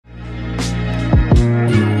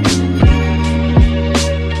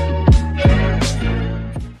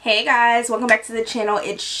guys, welcome back to the channel.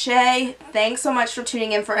 It's Shay. Thanks so much for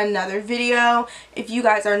tuning in for another video. If you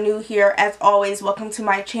guys are new here, as always, welcome to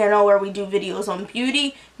my channel where we do videos on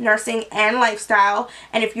beauty, nursing, and lifestyle.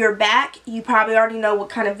 And if you're back, you probably already know what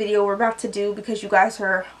kind of video we're about to do because you guys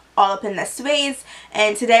are all up in that space.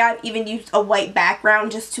 And today I've even used a white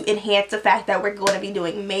background just to enhance the fact that we're going to be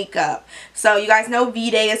doing makeup. So you guys know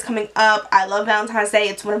V-Day is coming up. I love Valentine's Day.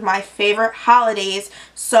 It's one of my favorite holidays.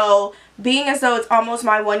 So being as though it's almost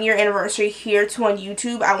my 1-year anniversary here too on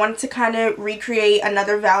YouTube, I wanted to kind of recreate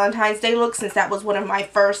another Valentine's Day look since that was one of my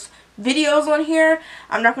first videos on here.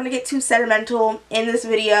 I'm not going to get too sentimental in this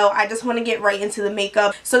video. I just want to get right into the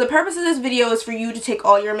makeup. So the purpose of this video is for you to take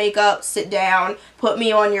all your makeup, sit down, put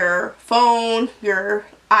me on your phone, your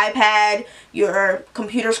iPad, your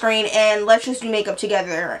computer screen, and let's just do makeup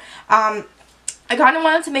together. I kind of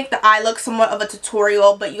wanted to make the eye look somewhat of a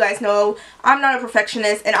tutorial, but you guys know I'm not a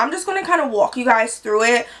perfectionist, and I'm just going to kind of walk you guys through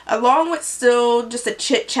it, along with still just a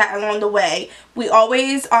chit chat along the way. We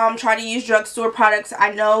always try to use drugstore products.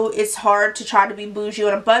 I know it's hard to try to be bougie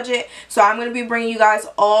on a budget, so I'm going to be bringing you guys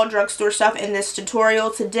all drugstore stuff in this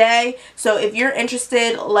tutorial today. So if you're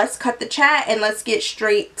interested, let's cut the chat and let's get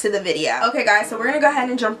straight to the video. Okay guys, so we're going to go ahead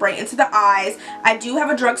and jump right into the eyes. I do have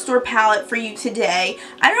a drugstore palette for you today.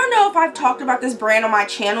 I don't know if I've talked about this brand on my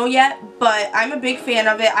channel yet, but I'm a big fan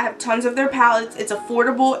of it. I have tons of their palettes. It's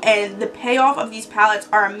affordable, and the payoff of these palettes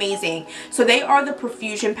are amazing. So they are the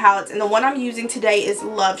Profusion palettes, and the one I'm using today is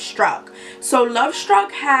Lovestruck. So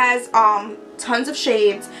Lovestruck has tons of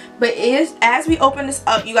shades, but as we open this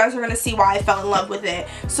up, you guys are going to see why I fell in love with it.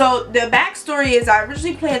 So the backstory is I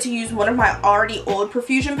originally planned to use one of my already old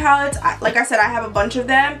Profusion palettes. Like I said, I have a bunch of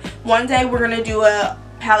them. One day we're going to do a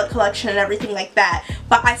palette collection and everything like that,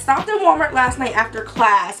 but I stopped in Walmart last night after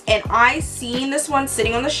class and I seen this one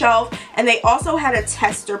sitting on the shelf, and they also had a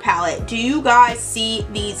tester palette. Do you guys see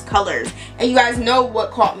these colors? And you guys know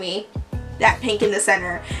what caught me? That pink in the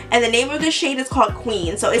center, and the name of this shade is called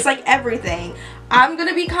Queen. So it's like everything. I'm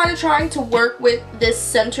gonna be kind of trying to work with this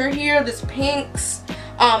center here, this pinks.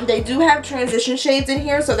 They do have transition shades in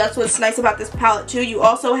here, so that's what's nice about this palette too. You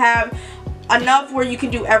also have enough where you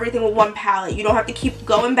can do everything with one palette. You don't have to keep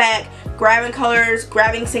going back, grabbing colors,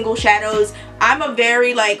 grabbing single shadows. I'm a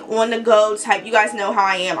very like on the go type. You guys know how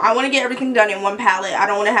I am. I want to get everything done in one palette. I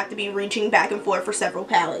don't want to have to be reaching back and forth for several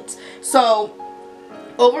palettes. So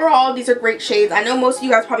overall, these are great shades. I know most of you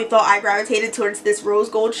guys probably thought I gravitated towards this rose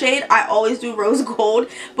gold shade. I always do rose gold,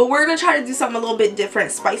 but we're going to try to do something a little bit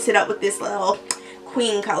different, spice it up with this little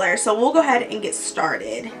Queen color. So we'll go ahead and get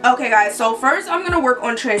started. Okay guys, so first I'm going to work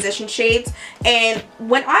on transition shades, and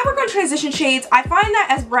when I work on transition shades, I find that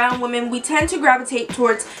as brown women we tend to gravitate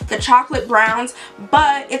towards the chocolate browns,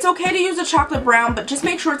 but it's okay to use a chocolate brown, but just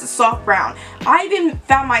make sure it's a soft brown. I even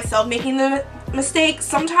found myself making the mistake.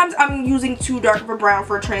 Sometimes I'm using too dark of a brown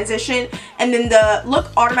for a transition, and then the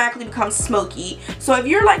look automatically becomes smoky. So if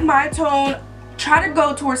you're like my tone, try to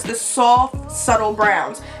go towards the soft, subtle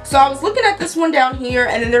browns. So I was looking at this one down here,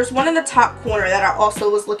 and then there's one in the top corner that I also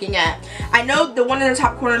was looking at. I know the one in the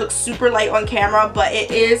top corner looks super light on camera, but it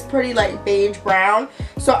is pretty like beige brown.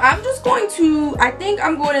 So I'm just going to, I think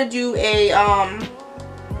I'm going to do a,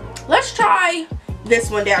 let's try this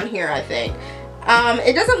one down here, I think.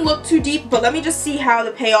 It doesn't look too deep, but let me just see how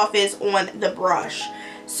the payoff is on the brush.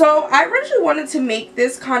 So I originally wanted to make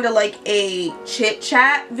this kind of like a chit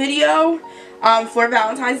chat video for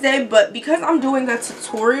Valentine's Day, but because I'm doing a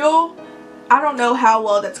tutorial, I don't know how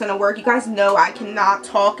well that's gonna work. You guys know I cannot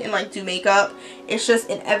talk and like do makeup. It's just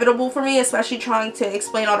inevitable for me, especially trying to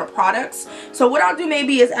explain all the products. So what I'll do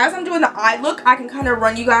maybe is as I'm doing the eye look, I can kind of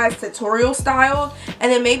run you guys tutorial style,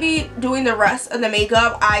 and then maybe doing the rest of the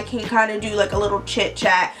makeup I can kind of do like a little chit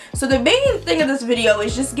chat. So the main thing of this video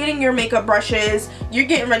is just getting your makeup brushes. You're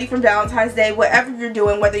getting ready for Valentine's Day, whatever you're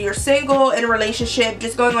doing, whether you're single, in a relationship,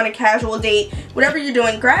 just going on a casual date, whatever you're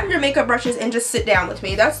doing, grab your makeup brushes and just sit down with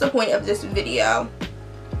me. That's the point of this video.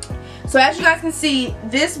 So as you guys can see,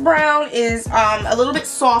 this brown is a little bit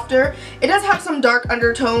softer. It does have some dark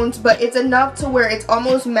undertones, but it's enough to where it's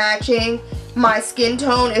almost matching my skin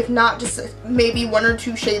tone, if not just maybe 1 or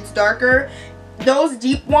 2 shades darker. Those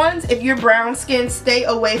deep ones, if you're brown skin, stay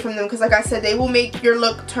away from them, because like I said, they will make your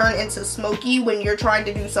look turn into smoky when you're trying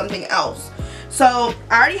to do something else. So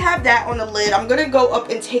I already have that on the lid. I'm going to go up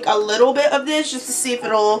and take a little bit of this just to see if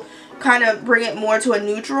it'll kind of bring it more to a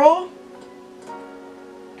neutral.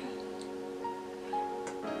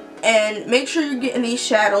 And make sure you're getting these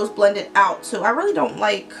shadows blended out too. I really don't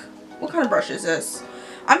like, what kind of brush is this?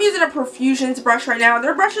 I'm using a Profusion's brush right now.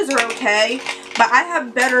 Their brushes are okay, but I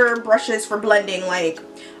have better brushes for blending. Like,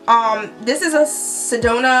 this is a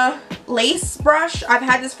Sedona lace brush. I've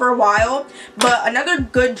had this for a while, but another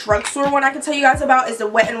good drugstore one I can tell you guys about is the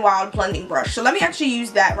Wet n Wild blending brush. So let me actually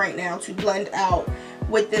use that right now to blend out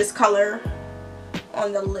with this color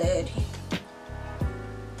on the lid.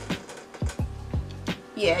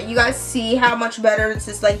 Yeah, you guys see how much better it's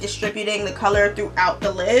just like distributing the color throughout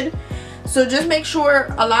the lid. So just make sure,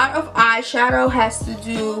 a lot of eyeshadow has to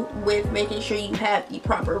do with making sure you have the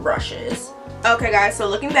proper brushes. Okay guys, so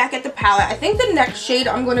looking back at the palette, I think the next shade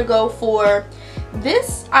I'm going to go for,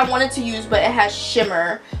 this I wanted to use but it has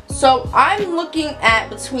shimmer. So I'm looking at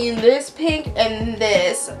between this pink and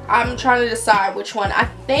this. I'm trying to decide which one. I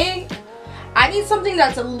think I need something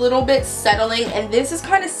that's a little bit settling, and this is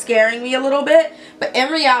kind of scaring me a little bit. But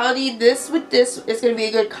in reality, this with this is going to be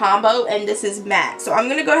a good combo, and this is matte. So I'm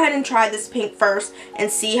going to go ahead and try this pink first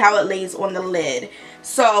and see how it lays on the lid.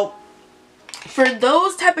 So for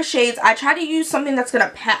those type of shades, I try to use something that's going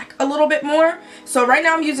to pack a little bit more. So right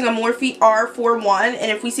now I'm using a Morphe R41,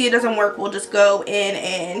 and if we see it doesn't work, we'll just go in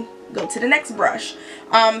and go to the next brush.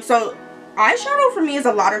 So eyeshadow for me is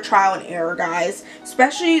a lot of trial and error, guys.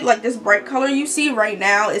 Especially like this bright color you see right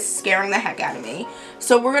now is scaring the heck out of me.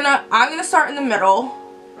 So I'm gonna start in the middle,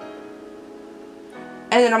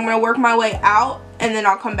 and then I'm gonna work my way out, and then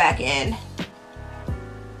I'll come back in.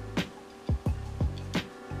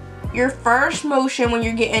 Your first motion when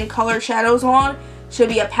you're getting color shadows on should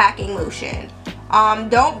be a packing motion.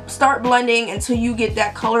 Don't start blending until you get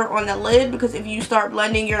that color on the lid, because if you start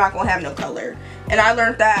blending, you're not gonna have no color. And I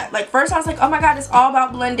learned that, like, first I was like, oh my god, it's all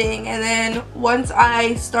about blending, and then once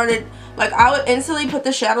I started, like, I would instantly put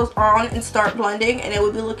the shadows on and start blending, and it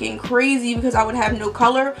would be looking crazy because I would have no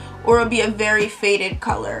color, or it would be a very faded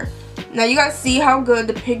color. Now you guys see how good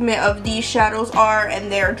the pigment of these shadows are,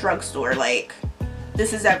 and they're drugstore. Like,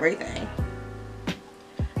 this is everything.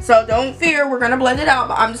 So don't fear, we're gonna blend it out,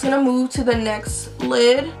 but I'm just gonna move to the next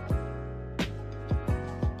lid.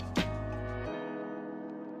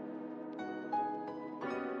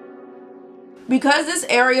 Because this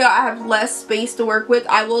area I have less space to work with,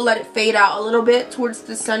 I will let it fade out a little bit towards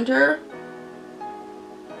the center.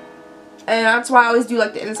 And that's why I always do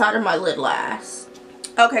like the inside of my lid last.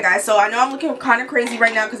 Okay guys, so I know I'm looking kind of crazy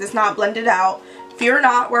right now because it's not blended out. Fear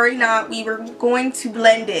not, worry not, we were going to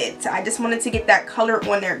blend it. I just wanted to get that color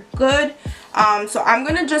on there good. So I'm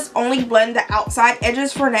going to just only blend the outside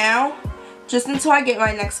edges for now, just until I get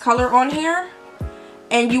my next color on here.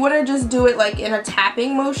 And you want to just do it like in a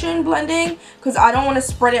tapping motion blending, because I don't want to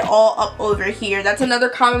spread it all up over here. That's another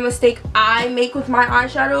common mistake I make with my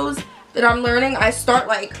eyeshadows that I'm learning. I start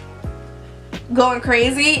like going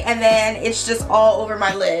crazy and then it's just all over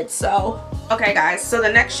my lid. So okay guys, so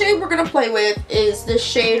the next shade we're going to play with is this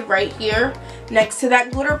shade right here next to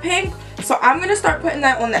that glitter pink. So I'm going to start putting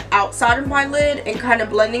that on the outside of my lid and kind of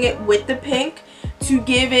blending it with the pink to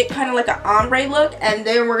give it kind of like an ombre look, and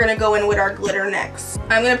then we're going to go in with our glitter next.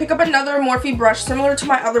 I'm going to pick up another Morphe brush similar to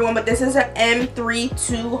my other one, but this is an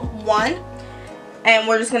M321, and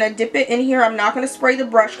we're just going to dip it in here. I'm not going to spray the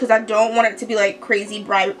brush because I don't want it to be like crazy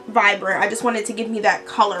bright, vibrant. I just want it to give me that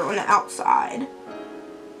color on the outside.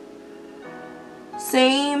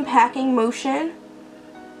 Same packing motion.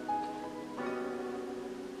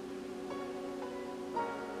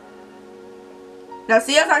 Now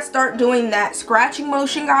see, as I start doing that scratching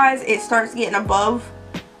motion, guys, it starts getting above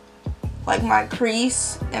like my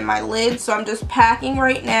crease and my lid. So I'm just packing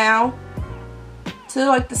right now to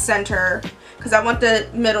like the center, because I want the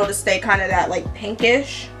middle to stay kind of that like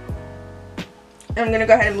pinkish. And I'm going to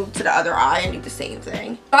go ahead and move to the other eye and do the same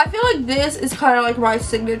thing. I feel like this is kind of like my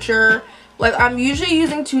signature. Like, I'm usually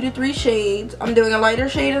using 2 to 3 shades. I'm doing a lighter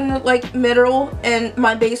shade in the like middle and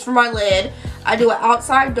my base for my lid. I do an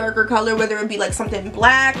outside darker color, whether it be like something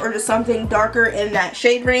black or just something darker in that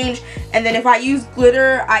shade range. And then if I use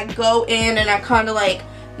glitter, I go in and I kind of like,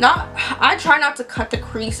 I try not to cut the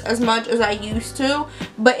crease as much as I used to,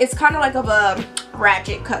 but it's kind of like of a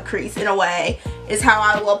ratchet cut crease in a way is how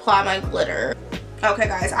I will apply my glitter. Okay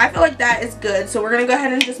guys, I feel like that is good. So we're going to go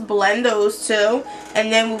ahead and just blend those two,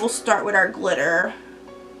 and then we will start with our glitter.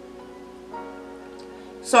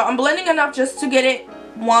 So I'm blending enough just to get it,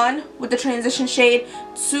 1 with the transition shade,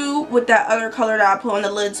 2 with that other color that I put on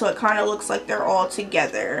the lid, so it kind of looks like they're all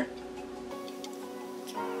together.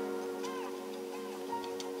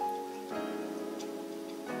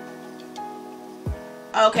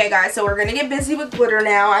 Okay guys, so we're going to get busy with glitter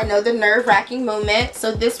now. I know the nerve-wracking moment.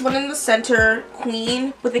 So this one in the center,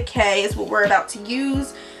 Queen with a K, is what we're about to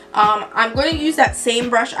use. I'm going to use that same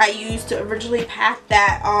brush I used to originally pack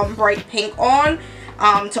that bright pink on.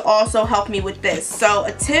 to also help me with this. So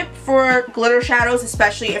a tip for glitter shadows,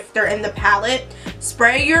 especially if they're in the palette,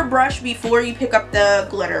 spray your brush before you pick up the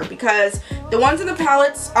glitter, because the ones in the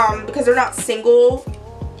palettes, because they're not single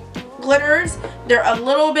glitters, they're a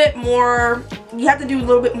little bit more, you have to do a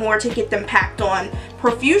little bit more to get them packed on.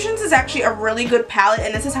 Profusions is actually a really good palette,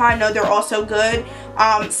 and this is how I know they're also good.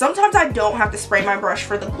 Sometimes I don't have to spray my brush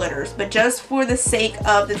for the glitters, but just for the sake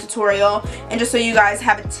of the tutorial and just so you guys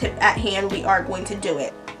have a tip at hand, we are going to do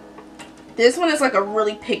it. This one is like a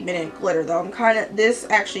really pigmented glitter though. This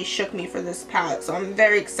actually shook me for this palette, so I'm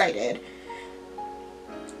very excited.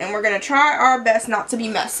 And we're going to try our best not to be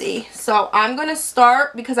messy. So I'm going to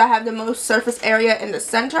start, because I have the most surface area in the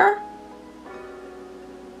center,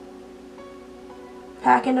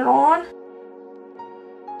 packing it on.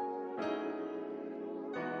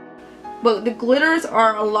 But the glitters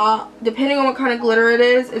are a lot, depending on what kind of glitter it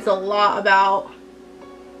is, it's a lot about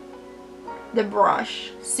the brush.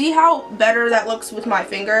 See how better that looks with my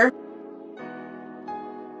finger?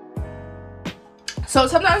 So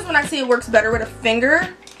sometimes when I see it works better with a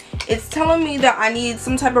finger, it's telling me that I need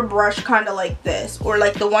some type of brush kind of like this, or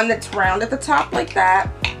like the one that's round at the top like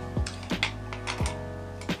that.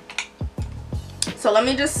 So let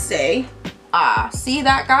me just see. See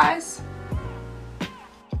that, guys?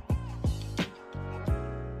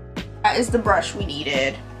 That is the brush we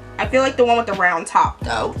needed. I feel like the one with the round top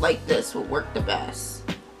though, like this, would work the best.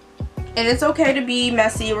 And it's okay to be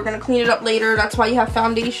messy. We're going to clean it up later. That's why you have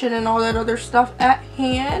foundation and all that other stuff at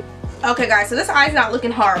hand. Okay guys, so this eye's not looking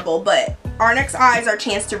horrible, but our next eye is our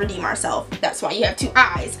chance to redeem ourselves. That's why you have two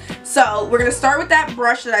eyes. So we're going to start with that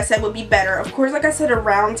brush that I said would be better. Of course, like I said, a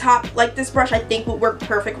round top like this brush I think would work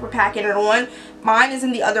perfect for packing it on. Mine is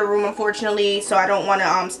in the other room, unfortunately, so I don't want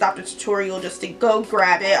to stop the tutorial just to go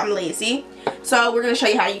grab it. I'm lazy. So we're going to show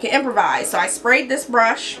you how you can improvise. So I sprayed this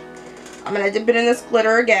brush. I'm going to dip it in this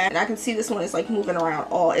glitter again. And I can see this one is like moving around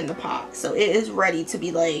all in the pot. So it is ready to be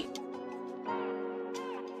like...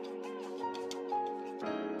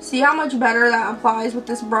 See how much better that applies with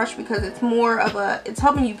this brush, because it's more of a, it's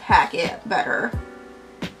helping you pack it better.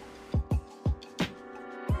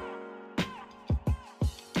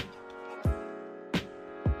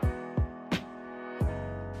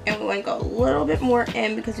 And we went a little bit more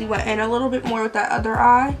in, because we went in a little bit more with that other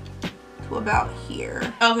eye to about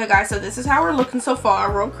here. Okay guys, so this is how we're looking so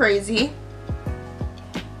far. Real crazy.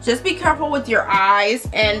 Just be careful with your eyes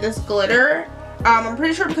and this glitter. I'm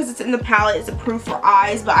pretty sure because it's in the palette, it's approved for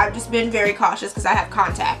eyes, but I've just been very cautious because I have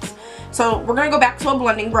contacts. So we're going to go back to a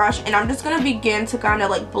blending brush, and I'm just going to begin to kind of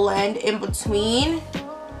like blend in between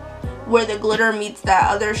where the glitter meets that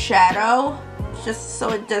other shadow, just so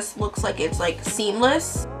it just looks like it's like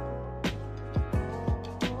seamless.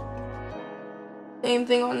 Same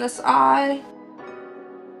thing on this eye.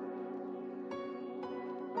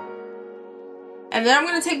 And then I'm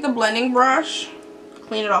going to take the blending brush,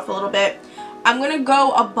 clean it off a little bit. I'm going to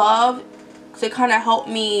go above to kind of help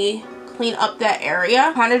me clean up that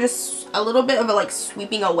area. Kind of just a little bit of a like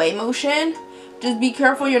sweeping away motion. Just be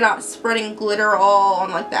careful you're not spreading glitter all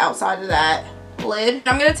on like the outside of that lid.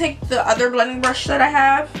 I'm going to take the other blending brush that I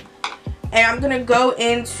have, and I'm going to go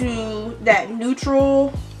into that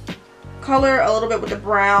neutral color a little bit with the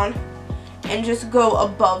brown and just go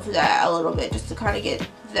above that a little bit just to kind of get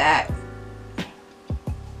that.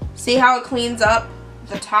 See how it cleans up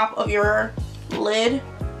the top of your lid,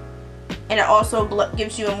 and it also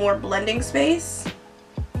gives you a more blending space,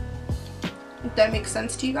 if that makes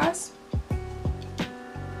sense to you guys.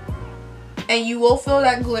 And you will feel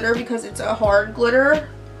that glitter because it's a hard glitter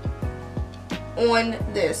on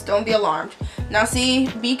this. Don't be alarmed. Now see,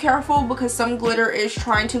 be careful because some glitter is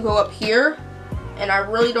trying to go up here, and I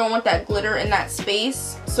really don't want that glitter in that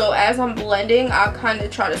space. So as I'm blending, I'll kind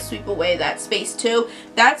of try to sweep away that space too.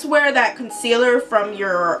 That's where that concealer from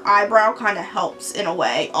your eyebrow kind of helps in a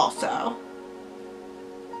way also.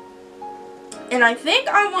 And I think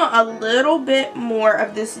I want a little bit more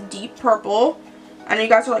of this deep purple. I know you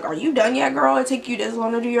guys are like, are you done yet, girl? It take you this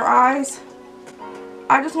long to do your eyes.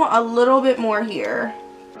 I just want a little bit more here.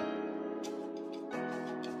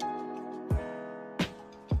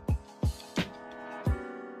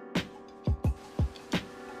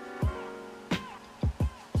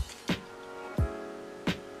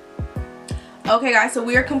 Okay guys, so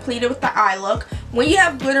we are completed with the eye look. When you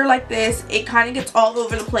have glitter like this, it kind of gets all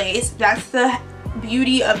over the place. That's the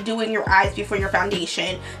beauty of doing your eyes before your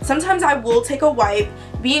foundation. Sometimes I will take a wipe,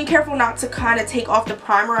 being careful not to kind of take off the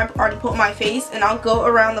primer I've already put on my face, and I'll go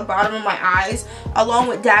around the bottom of my eyes along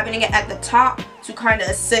with dabbing it at the top to kind of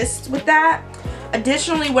assist with that.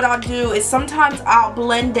 Additionally, what I'll do is sometimes I'll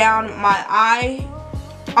blend down my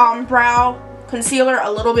eyebrow concealer a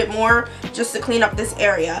little bit more just to clean up this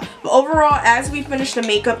area. But overall, as we finish the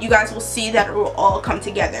makeup, you guys will see that it will all come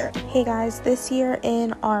together. Hey guys, this year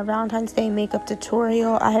in our Valentine's Day makeup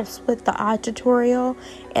tutorial, I have split the eye tutorial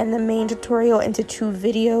and the main tutorial into 2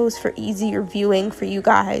 videos for easier viewing for you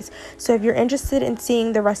guys. So if you're interested in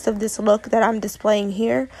seeing the rest of this look that I'm displaying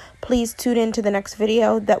here, please tune in to the next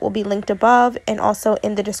video that will be linked above and also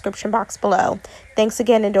in the description box below. Thanks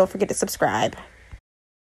again, and don't forget to subscribe.